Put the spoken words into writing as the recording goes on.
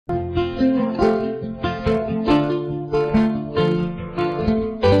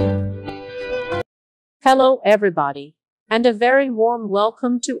Hello everybody, and a very warm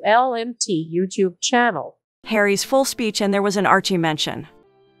welcome to LMT YouTube channel. Harry's full speech and there was an Archie mention.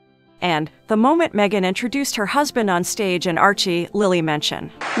 And the moment Meghan introduced her husband on stage, an Archie Lilibet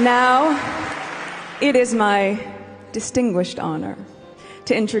mention. Now, it is my distinguished honor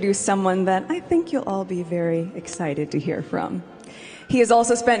to introduce someone that I think you'll all be very excited to hear from. He has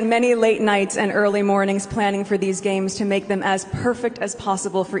also spent many late nights and early mornings planning for these games to make them as perfect as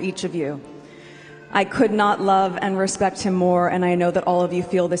possible for each of you. I could not love and respect him more, and I know that all of you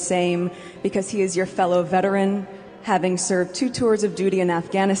feel the same because he is your fellow veteran, having served 2 tours of duty in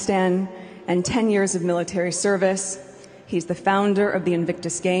Afghanistan and 10 years of military service. He's the founder of the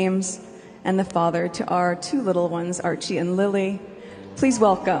Invictus Games and the father to our 2 little ones, Archie and Lily. Please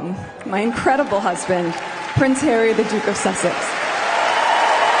welcome my incredible husband, Prince Harry, the Duke of Sussex.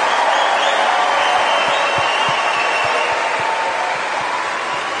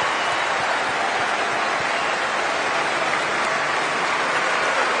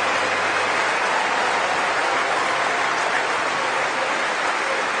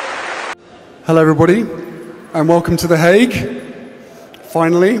 Hello everybody, and welcome to The Hague,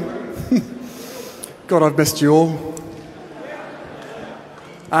 finally. God, I've missed you all.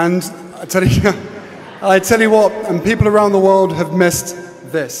 And I tell you what, and people around the world have missed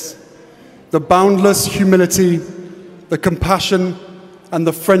this. The boundless humility, the compassion, and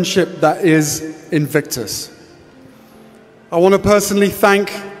the friendship that is Invictus. I want to personally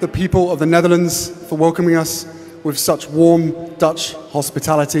thank the people of the Netherlands for welcoming us with such warm Dutch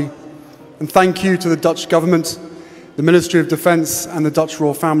hospitality. And thank you to the Dutch government, the Ministry of Defence and the Dutch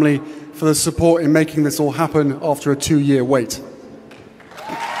royal family for the support in making this all happen after a 2-year wait.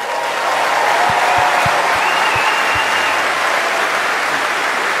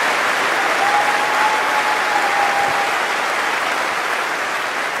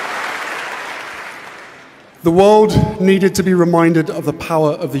 The world needed to be reminded of the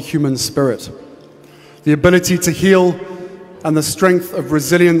power of the human spirit, the ability to heal and the strength of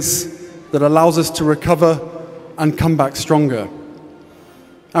resilience that allows us to recover and come back stronger.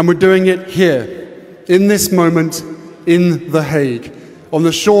 And we're doing it here, in this moment, in The Hague, on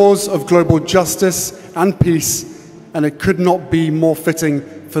the shores of global justice and peace, and it could not be more fitting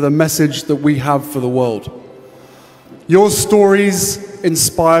for the message that we have for the world. Your stories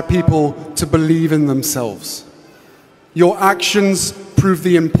inspire people to believe in themselves. Your actions prove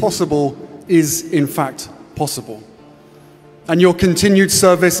the impossible is, in fact, possible. And your continued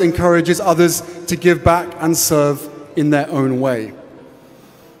service encourages others to give back and serve in their own way.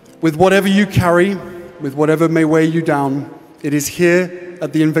 With whatever you carry, with whatever may weigh you down, it is here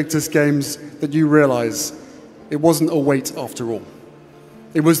at the Invictus Games that you realize it wasn't a weight after all.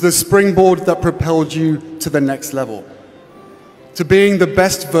 It was the springboard that propelled you to the next level, to being the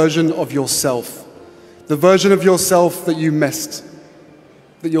best version of yourself, the version of yourself that you missed,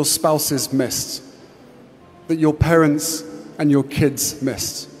 that your spouses missed, that your parents and your kids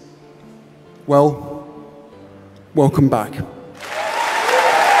missed. Well, welcome back.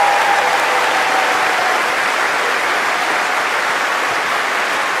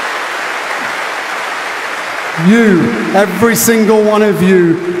 You, every single one of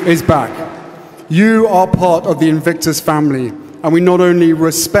you, is back. You are part of the Invictus family, and we not only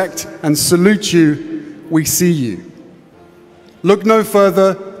respect and salute you, we see you. Look no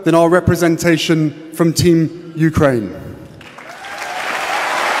further than our representation from Team Ukraine.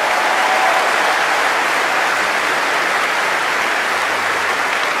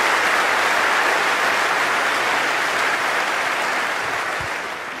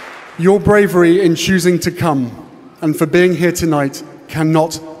 Your bravery in choosing to come and for being here tonight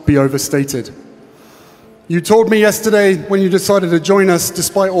cannot be overstated. You told me yesterday when you decided to join us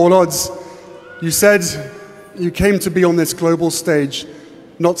despite all odds, you said you came to be on this global stage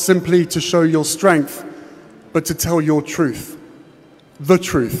not simply to show your strength, but to tell your truth, the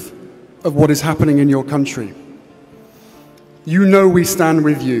truth of what is happening in your country. You know we stand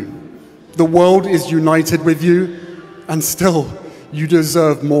with you. The world is united with you, and still you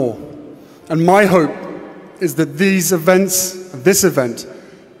deserve more. And my hope is that this event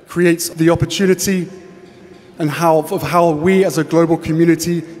creates the opportunity and how we as a global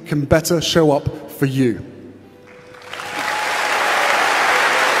community can better show up for you.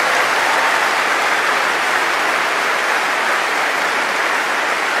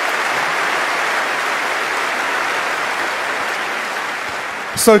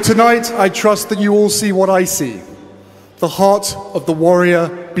 So tonight, I trust that you all see what I see. The heart of the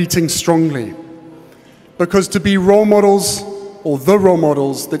warrior beating strongly. Because to be role models, or the role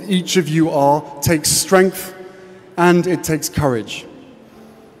models that each of you are, takes strength and it takes courage.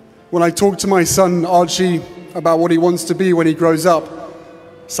 When I talk to my son, Archie, about what he wants to be when he grows up,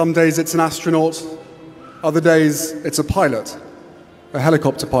 some days it's an astronaut, other days it's a pilot. A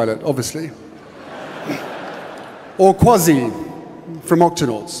helicopter pilot, obviously. Or Quasi from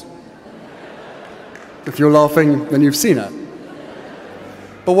Octonauts. If you're laughing, then you've seen it.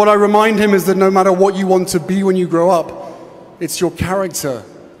 But what I remind him is that no matter what you want to be when you grow up, it's your character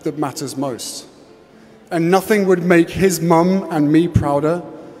that matters most. And nothing would make his mum and me prouder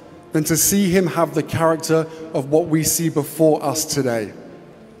than to see him have the character of what we see before us today.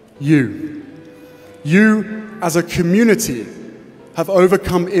 You. You, as a community, have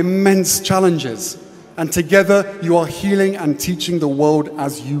overcome immense challenges, and together you are healing and teaching the world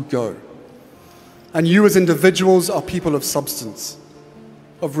as you go. And you as individuals are people of substance,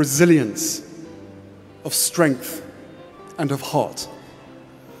 of resilience, of strength, and of heart.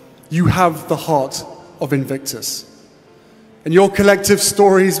 You have the heart of Invictus. And your collective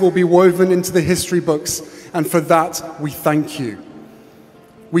stories will be woven into the history books, and for that we thank you.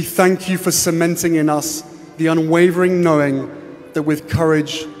 We thank you for cementing in us the unwavering knowing that with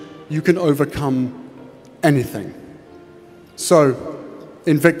courage you can overcome anything. So,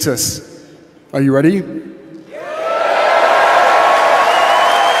 Invictus, are you ready?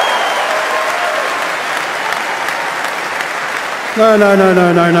 No.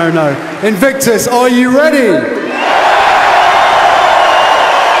 Invictus, are you ready?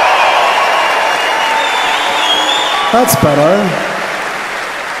 That's better.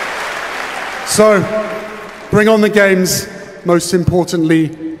 So, bring on the games. Most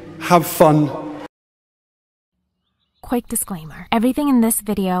importantly, have fun. Quick disclaimer. Everything in this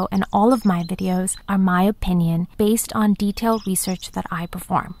video and all of my videos are my opinion based on detailed research that I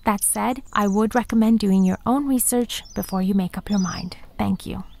perform. That said, I would recommend doing your own research before you make up your mind. Thank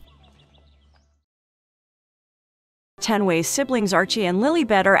you. 10 ways siblings Archie and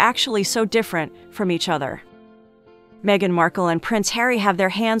Lilibet are actually so different from each other. Meghan Markle and Prince Harry have their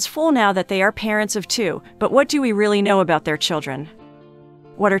hands full now that they are parents of two, but what do we really know about their children?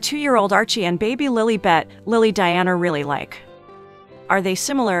 What are 2-year-old Archie and baby Lilibet, Lily Diana, really like? Are they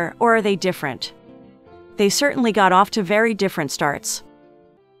similar or are they different? They certainly got off to very different starts.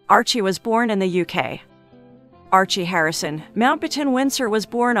 Archie was born in the UK. Archie Harrison Mountbatten Windsor was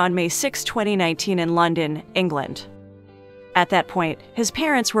born on May 6, 2019 in London, England. At that point, his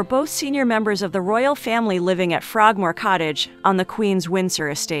parents were both senior members of the royal family living at Frogmore Cottage on the Queen's Windsor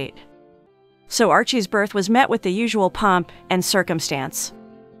estate. So Archie's birth was met with the usual pomp and circumstance.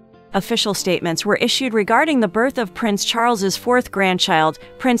 Official statements were issued regarding the birth of Prince Charles's 4th grandchild.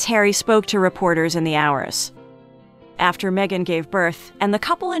 Prince Harry spoke to reporters in the hours after Meghan gave birth, and the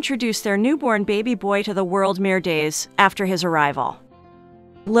couple introduced their newborn baby boy to the world mere days after his arrival.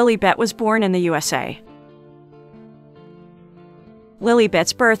 Lilibet was born in the USA.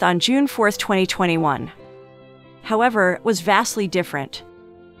 Lilibet's birth on June 4, 2021, however, was vastly different.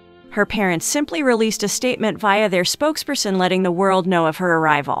 Her parents simply released a statement via their spokesperson letting the world know of her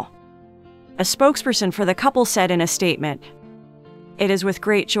arrival. A spokesperson for the couple said in a statement, "It is with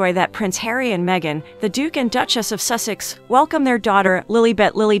great joy that Prince Harry and Meghan, the Duke and Duchess of Sussex, welcome their daughter,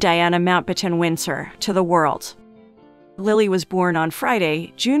 Lilibet Lily Diana Mountbatten Windsor, to the world." Lily was born on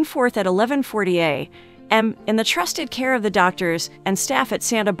Friday, June 4 at 11:40 a.m. in the trusted care of the doctors and staff at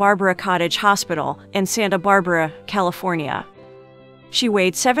Santa Barbara Cottage Hospital in Santa Barbara, California. She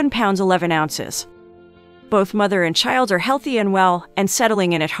weighed 7 pounds 11 ounces. Both mother and child are healthy and well and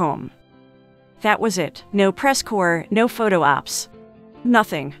settling in at home. That was it. No press corps, no photo ops.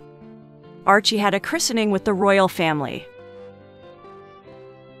 Nothing. Archie had a christening with the royal family.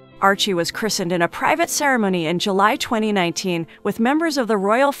 Archie was christened in a private ceremony in July 2019 with members of the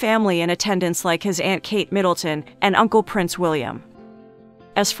royal family in attendance like his Aunt Kate Middleton and Uncle Prince William.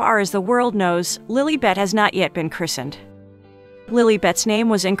 As far as the world knows, Lilibet has not yet been christened. Lilibet's name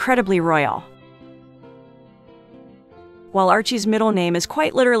was incredibly royal. While Archie's middle name is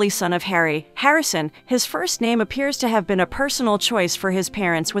quite literally son of Harry, Harrison, his first name appears to have been a personal choice for his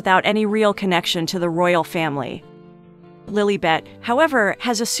parents without any real connection to the royal family. Lilibet, however,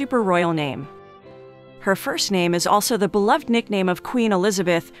 has a super royal name. Her first name is also the beloved nickname of Queen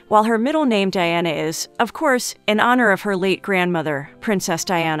Elizabeth, while her middle name Diana is, of course, in honor of her late grandmother, Princess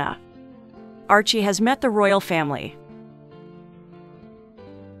Diana. Archie has met the royal family.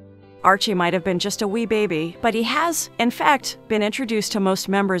 Archie might have been just a wee baby, but he has, in fact, been introduced to most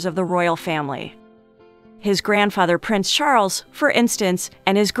members of the royal family. His grandfather Prince Charles, for instance,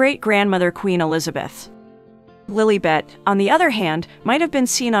 and his great-grandmother Queen Elizabeth. Lilibet, on the other hand, might have been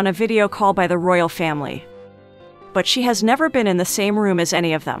seen on a video call by the royal family. But she has never been in the same room as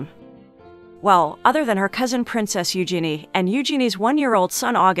any of them. Well, other than her cousin Princess Eugenie and Eugenie's 1-year-old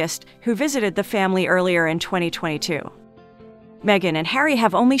son August, who visited the family earlier in 2022. Meghan and Harry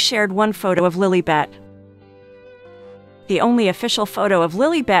have only shared one photo of Lilibet. The only official photo of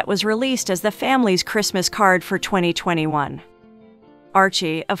Lilibet was released as the family's Christmas card for 2021.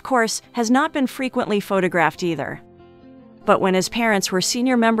 Archie, of course, has not been frequently photographed either. But when his parents were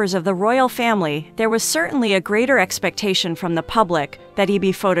senior members of the royal family, there was certainly a greater expectation from the public that he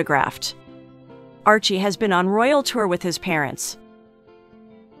be photographed. Archie has been on royal tour with his parents.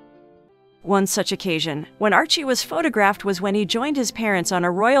 One such occasion, when Archie was photographed, was when he joined his parents on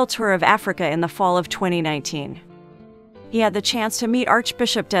a royal tour of Africa in the fall of 2019. He had the chance to meet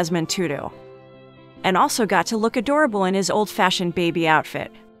Archbishop Desmond Tutu, and also got to look adorable in his old-fashioned baby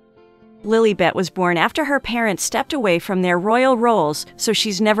outfit. Lilibet was born after her parents stepped away from their royal roles, so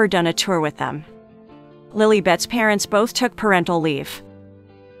she's never done a tour with them. Lilibet's parents both took parental leave.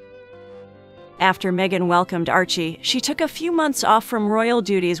 After Meghan welcomed Archie, she took a few months off from royal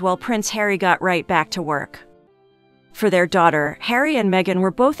duties while Prince Harry got right back to work. For their daughter, Harry and Meghan were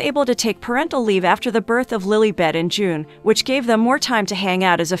both able to take parental leave after the birth of Lilibet in June, which gave them more time to hang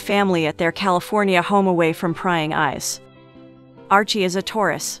out as a family at their California home away from prying eyes. Archie is a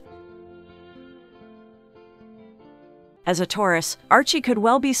Taurus. As a Taurus, Archie could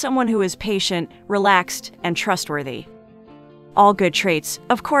well be someone who is patient, relaxed, and trustworthy. All good traits,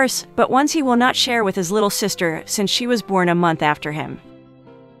 of course, but ones he will not share with his little sister since she was born a month after him.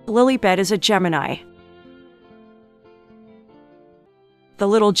 Lilibet is a Gemini. The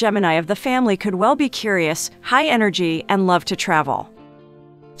little Gemini of the family could well be curious, high energy, and love to travel.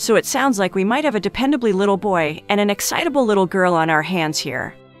 So it sounds like we might have a dependably little boy and an excitable little girl on our hands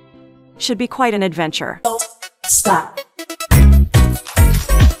here. Should be quite an adventure. Stop.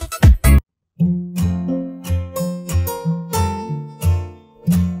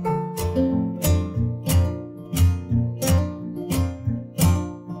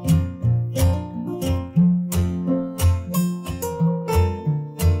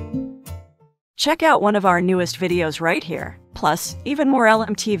 Check out one of our newest videos right here. Plus, even more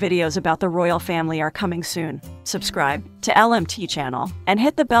LMT videos about the royal family are coming soon. Subscribe to LMT channel and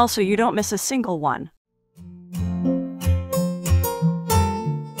hit the bell so you don't miss a single one.